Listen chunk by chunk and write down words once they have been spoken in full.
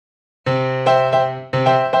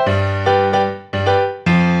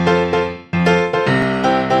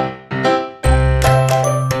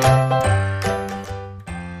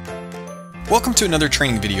Welcome to another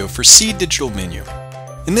training video for C Digital Menu.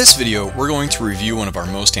 In this video, we're going to review one of our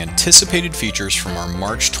most anticipated features from our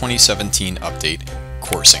March 2017 update,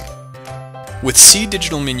 Coercing. With C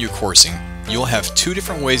Digital Menu Coercing, you'll have two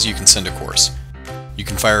different ways you can send a course. You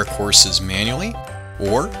can fire courses manually,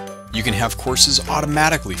 or you can have courses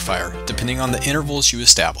automatically fire depending on the intervals you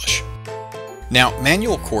establish. Now,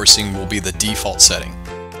 manual coercing will be the default setting.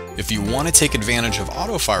 If you want to take advantage of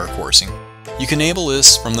auto-fire coercing, you can enable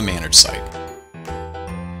this from the Manage site.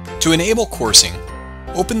 To enable coercing,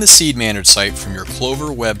 open the Seed Manage site from your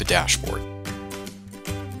Clover web dashboard.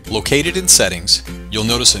 Located in Settings, you'll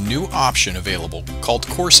notice a new option available called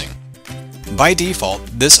Coercing. By default,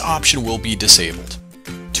 this option will be disabled.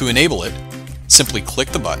 To enable it, simply click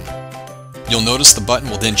the button. You'll notice the button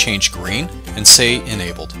will then change green and say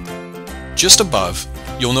Enabled. Just above,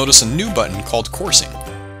 you'll notice a new button called Coercing.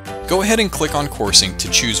 Go ahead and click on Coercing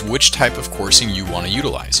to choose which type of coercing you want to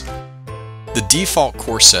utilize. The default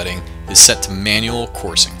course setting is set to manual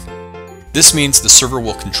coercing. This means the server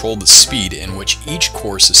will control the speed in which each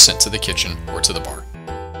course is sent to the kitchen or to the bar.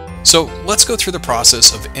 So let's go through the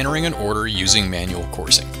process of entering an order using manual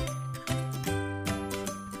coercing.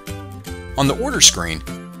 On the order screen,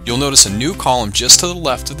 you'll notice a new column just to the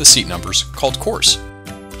left of the seat numbers called Course.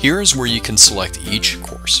 Here is where you can select each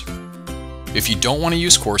course. If you don't want to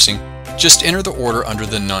use coercing, just enter the order under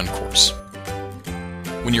the None course.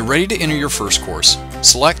 When you're ready to enter your first course,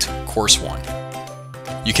 select Course 1.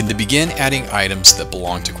 You can then begin adding items that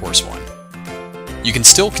belong to Course 1. You can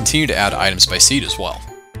still continue to add items by seat as well.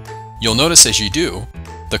 You'll notice as you do,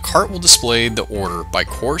 the cart will display the order by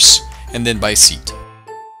course and then by seat.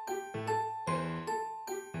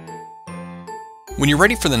 When you're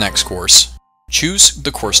ready for the next course, choose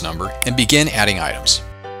the course number and begin adding items.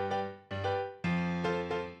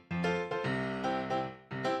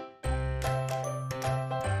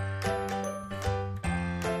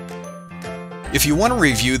 If you want to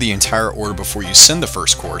review the entire order before you send the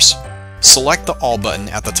first course, select the All button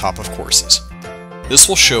at the top of Courses. This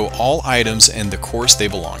will show all items and the course they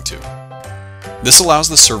belong to. This allows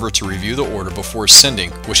the server to review the order before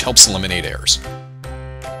sending, which helps eliminate errors.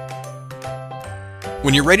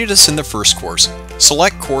 When you're ready to send the first course,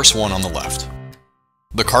 select Course 1 on the left.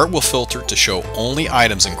 The cart will filter to show only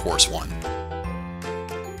items in Course 1.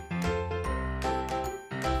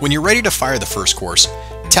 When you're ready to fire the first course,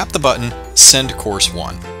 tap the button Send Course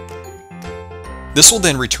 1. This will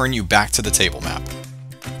then return you back to the table map.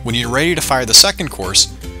 When you're ready to fire the second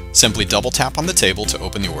course, simply double tap on the table to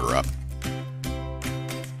open the order up.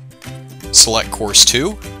 Select Course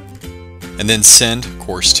 2, and then send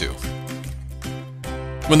Course 2.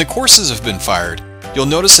 When the courses have been fired, you'll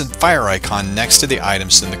notice a fire icon next to the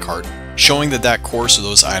items in the cart, showing that that course or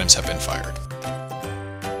those items have been fired.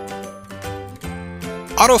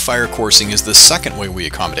 Auto-fire coercing is the second way we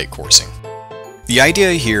accommodate coercing. The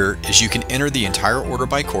idea here is you can enter the entire order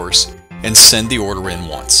by course and send the order in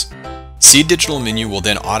once. C Digital Menu will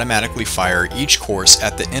then automatically fire each course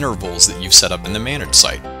at the intervals that you've set up in the Manage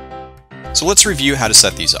site. So let's review how to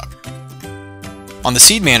set these up. On the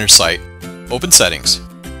Seed Manage site, open Settings.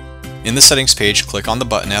 In the Settings page, click on the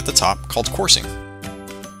button at the top called Coercing.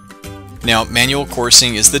 Now, manual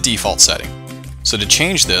coercing is the default setting. So to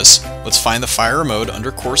change this, let's find the fire mode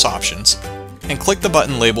under Course Options and click the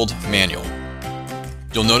button labeled Manual.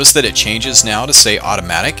 You'll notice that it changes now to say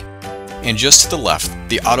Automatic, and just to the left,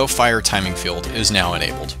 the Auto Fire Timing field is now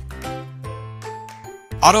enabled.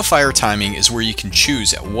 Auto Fire Timing is where you can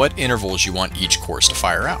choose at what intervals you want each course to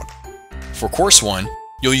fire out. For Course 1,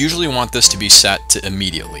 you'll usually want this to be set to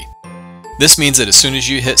immediately. This means that as soon as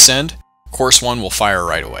you hit Send, Course 1 will fire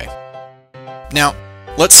right away. Now,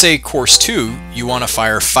 let's say Course 2, you want to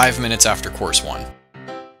fire 5 minutes after Course 1.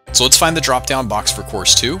 So let's find the drop-down box for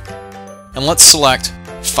Course 2, and let's select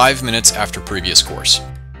 5 minutes after previous course.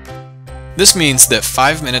 This means that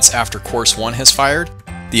 5 minutes after Course 1 has fired,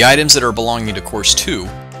 the items that are belonging to Course 2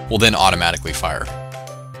 will then automatically fire.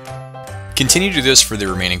 Continue to do this for the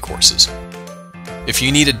remaining courses. If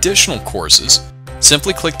you need additional courses,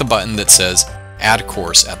 simply click the button that says Add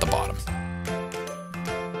Course at the bottom.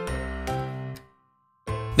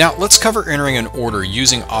 Now let's cover entering an order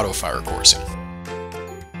using auto-fire coercing.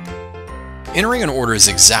 Entering an order is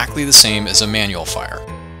exactly the same as a manual fire.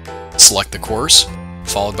 Select the course,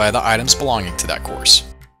 followed by the items belonging to that course.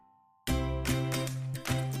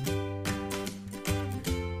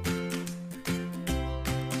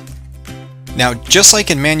 Now, just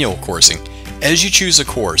like in manual coercing, as you choose a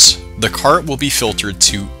course, the cart will be filtered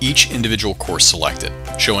to each individual course selected,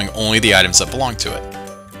 showing only the items that belong to it.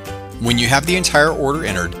 When you have the entire order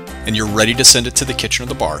entered and you're ready to send it to the kitchen or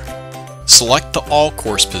the bar, select the All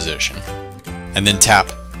Course position, and then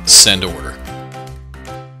tap Send Order.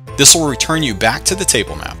 This will return you back to the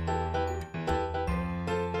table map.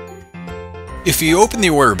 If you open the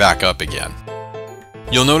order back up again,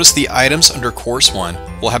 you'll notice the items under Course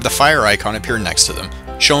 1 will have the fire icon appear next to them,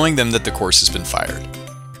 showing them that the course has been fired.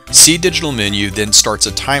 Seed Digital Menu then starts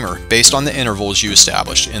a timer based on the intervals you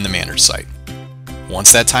established in the Manage site.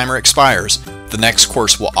 Once that timer expires, the next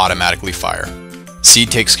course will automatically fire.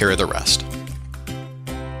 Seed takes care of the rest.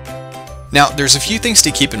 Now, there's a few things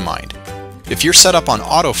to keep in mind. If you're set up on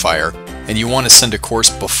auto fire and you want to send a course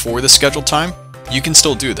before the scheduled time, you can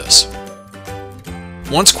still do this.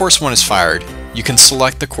 Once Course 1 is fired, you can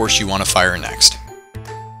select the course you want to fire next.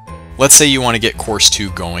 Let's say you want to get Course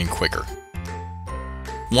 2 going quicker.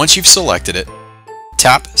 Once you've selected it,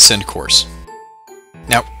 tap Send Course.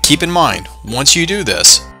 Now, keep in mind, once you do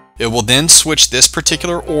this, it will then switch this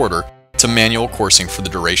particular order to manual coursing for the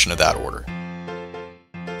duration of that order.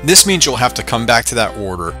 This means you'll have to come back to that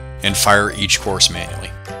order and fire each course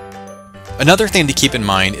manually. Another thing to keep in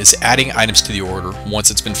mind is adding items to the order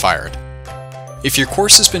once it's been fired. If your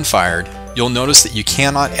course has been fired, you'll notice that you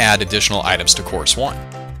cannot add additional items to Course 1.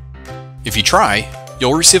 If you try,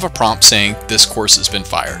 you'll receive a prompt saying this course has been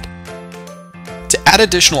fired. To add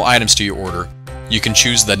additional items to your order, you can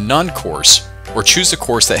choose the None course or choose a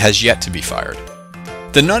course that has yet to be fired.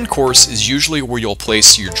 The None course is usually where you'll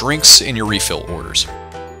place your drinks and your refill orders.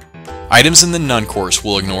 Items in the None course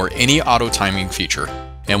will ignore any auto timing feature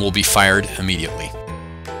and will be fired immediately.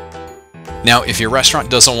 Now, if your restaurant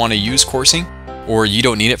doesn't want to use coursing or you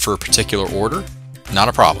don't need it for a particular order, not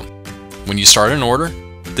a problem. When you start an order,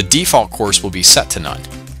 the default course will be set to None.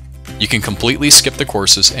 You can completely skip the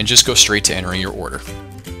courses and just go straight to entering your order.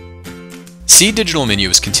 Seed Digital Menu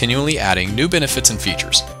is continually adding new benefits and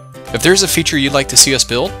features. If there's a feature you'd like to see us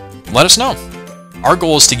build, let us know. Our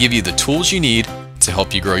goal is to give you the tools you need to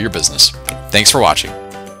help you grow your business. Thanks for watching.